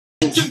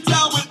Attention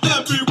down with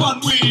everyone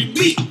we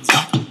meet.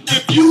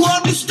 If you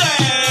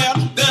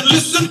understand, then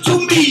listen to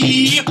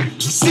me.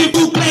 S'il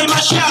vous plaît, ma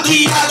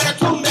chérie, allez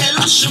tomber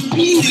la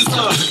chemise.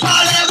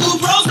 Parlez-vous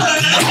français?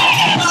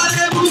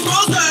 Parlez-vous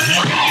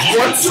français?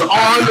 What's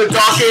on the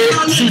docket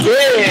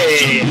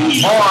today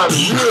on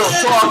Real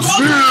Talk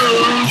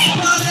News?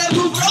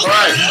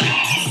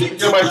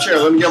 Alright,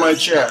 let me get my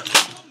chair.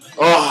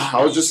 Oh,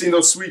 I was just seeing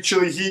those sweet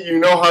chili heat. You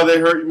know how they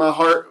hurt my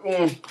heart.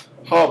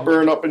 Hot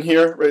burn up in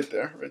here. Right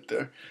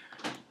there.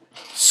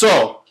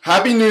 So,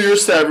 Happy New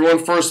Year's to everyone,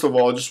 first of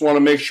all. I just want to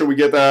make sure we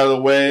get that out of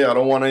the way. I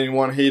don't want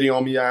anyone hating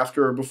on me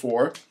after or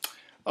before.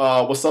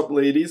 What's up,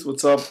 ladies?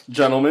 What's up,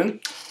 gentlemen?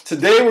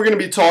 Today we're going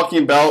to be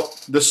talking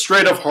about the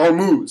Strait of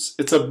Hormuz.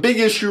 It's a big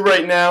issue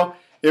right now.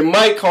 It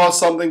might cause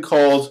something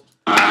called...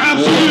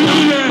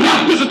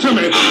 Listen to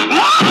me.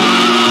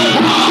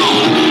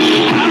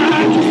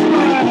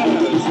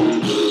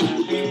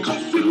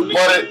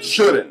 But it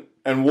shouldn't.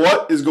 And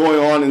what is going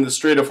on in the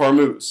Strait of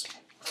Hormuz?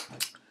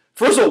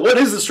 First of all, what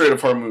is the Strait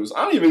of Hormuz?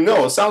 I don't even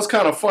know. It sounds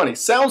kind of funny.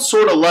 Sounds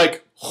sort of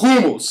like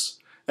hummus.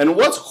 And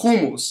what's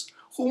hummus?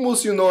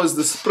 Hummus, you know, is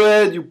the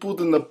spread you put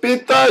in the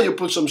pita, you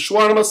put some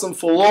shawarma, some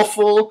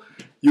falafel,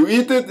 you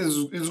eat it,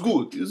 it's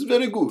good. It's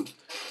very good.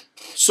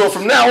 So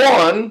from now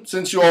on,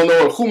 since you all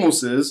know what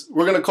hummus is,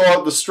 we're going to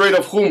call it the Strait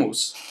of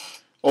Hummus.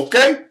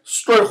 Okay?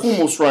 Strait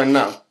hummus right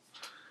now.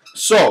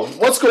 So,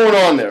 what's going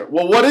on there?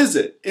 Well, what is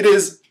it? It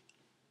is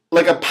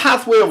like a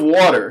pathway of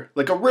water,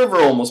 like a river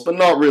almost, but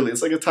not really.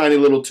 It's like a tiny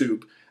little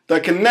tube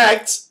that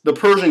connects the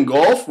Persian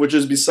Gulf, which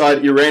is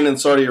beside Iran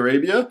and Saudi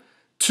Arabia,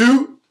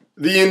 to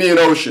the Indian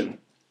Ocean.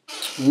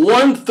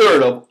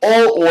 1/3 of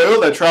all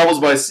oil that travels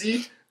by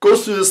sea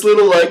goes through this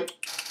little like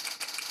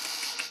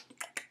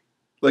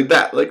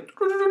that.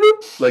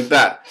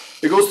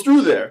 It goes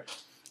through there.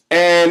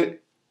 And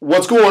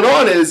what's going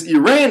on is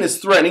Iran is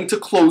threatening to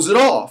close it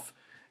off.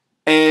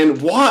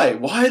 And why?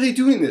 Why are they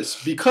doing this?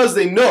 Because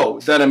they know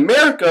that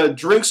America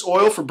drinks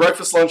oil for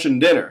breakfast, lunch,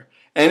 and dinner.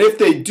 And if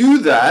they do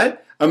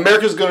that,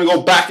 America's going to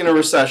go back in a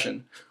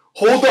recession.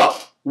 Hold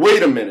up.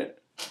 Wait a minute.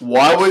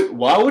 Why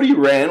would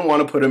Iran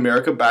want to put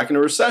America back in a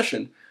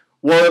recession?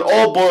 Well, it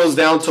all boils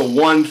down to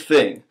one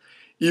thing.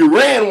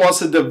 Iran wants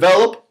to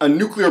develop a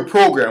nuclear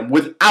program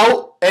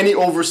without any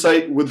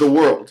oversight with the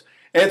world.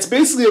 And it's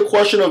basically a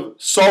question of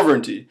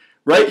sovereignty.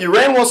 Right?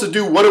 Iran wants to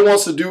do what it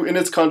wants to do in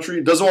its country.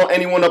 It doesn't want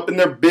anyone up in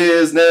their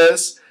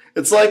business.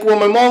 It's like when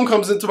my mom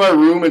comes into my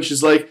room and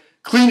she's like,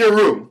 clean your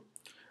room.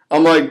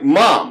 I'm like,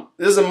 Mom,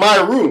 this isn't my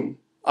room.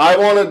 I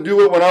want to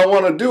do it when I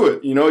want to do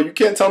it. You know, you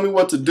can't tell me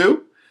what to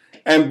do.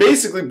 And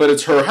basically, but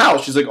it's her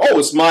house. She's like, oh,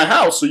 it's my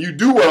house, so you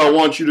do what I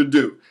want you to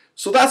do.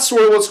 So that's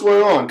sort of what's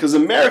going on. Because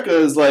America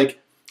is like,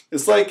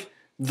 it's like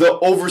the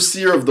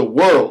overseer of the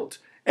world.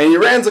 And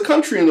Iran's a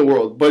country in the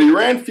world, but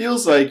Iran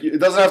feels like it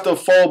doesn't have to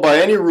follow by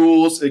any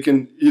rules. It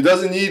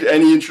doesn't need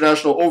any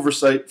international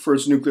oversight for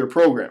its nuclear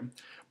program.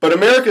 But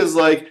America is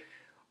like,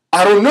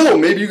 I don't know,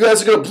 maybe you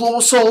guys are going to blow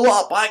us all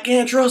up. I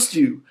can't trust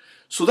you.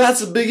 So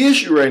that's a big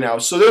issue right now.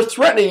 So they're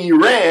threatening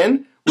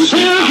Iran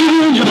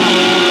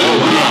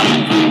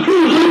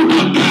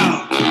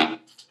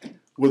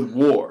with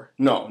war.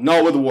 No,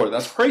 not with war.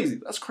 That's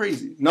crazy.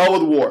 Not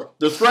with war.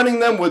 They're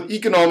threatening them with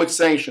economic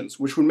sanctions,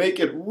 which would make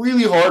it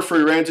really hard for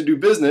Iran to do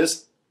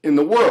business in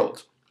the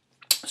world.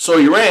 So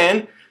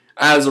Iran,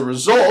 as a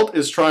result,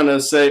 is trying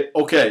to say,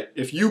 okay,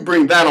 if you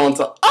bring that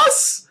onto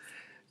us,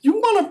 you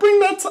want to bring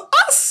that to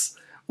us?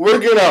 We're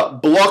going to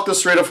block the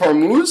Strait of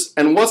Hormuz.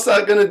 And what's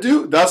that going to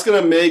do? That's going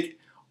to make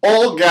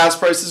all gas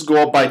prices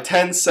go up by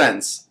 10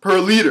 cents per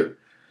liter.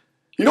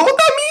 You know what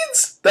that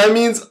means? That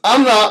means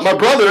my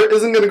brother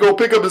isn't going to go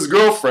pick up his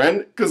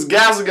girlfriend because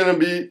gas is going to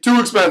be too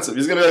expensive.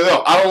 He's going to be like,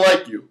 oh, I don't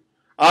like you.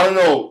 I don't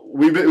know.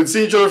 We've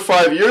seen each other for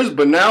 5 years,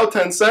 but now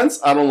 10 cents,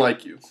 I don't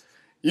like you.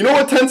 You know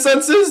what 10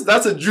 cents is?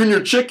 That's a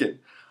junior chicken.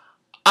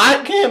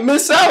 I can't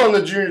miss out on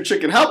the junior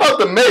chicken. How about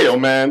the mayo,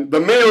 man? The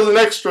mayo's an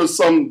extra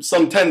some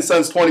 10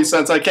 cents, 20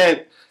 cents. I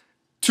can't.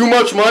 Too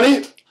much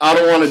money, I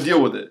don't want to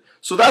deal with it.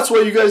 So that's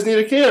why you guys need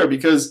to care,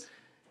 because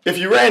if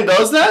Iran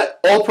does that,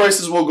 all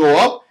prices will go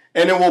up.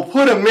 And it will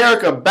put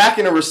America back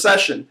in a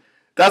recession.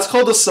 That's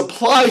called a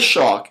supply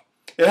shock.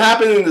 It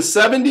happened in the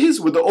 70s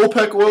with the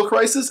OPEC oil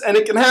crisis, and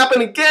it can happen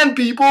again,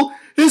 people.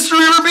 History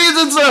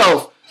repeats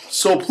itself.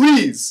 So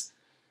please,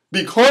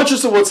 be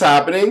conscious of what's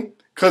happening,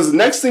 because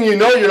next thing you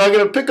know, you're not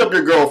going to pick up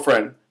your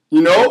girlfriend.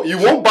 You know, you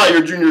won't buy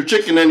your junior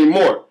chicken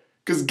anymore,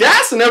 because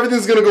gas and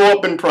everything's going to go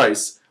up in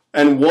price.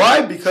 And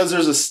why? Because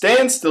there's a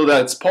standstill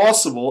that's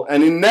possible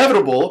and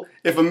inevitable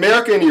if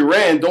America and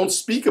Iran don't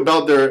speak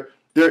about their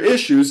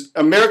issues.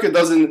 America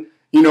doesn't,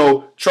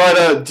 try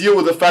to deal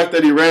with the fact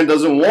that Iran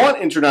doesn't want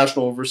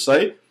international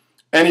oversight,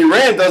 and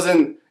Iran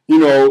doesn't,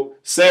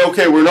 say,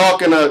 okay, we're not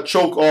going to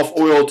choke off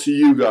oil to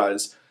you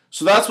guys.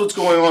 So that's what's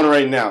going on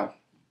right now.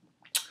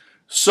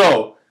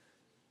 So,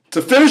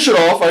 to finish it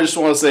off, I just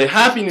want to say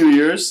Happy New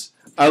Year's.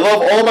 I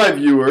love all my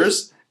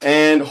viewers,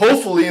 and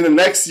hopefully in the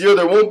next year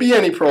there won't be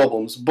any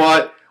problems.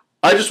 But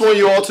I just want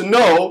you all to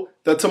know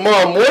that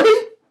tomorrow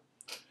morning,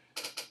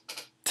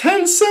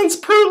 10 cents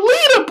per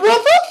liter,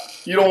 brother.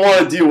 You don't want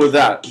to deal with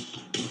that.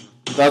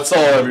 That's all,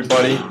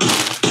 everybody.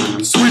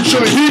 Sweet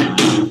chili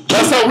heat.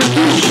 That's how we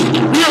do.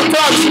 Real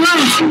Talks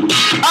News.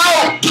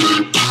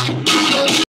 Out.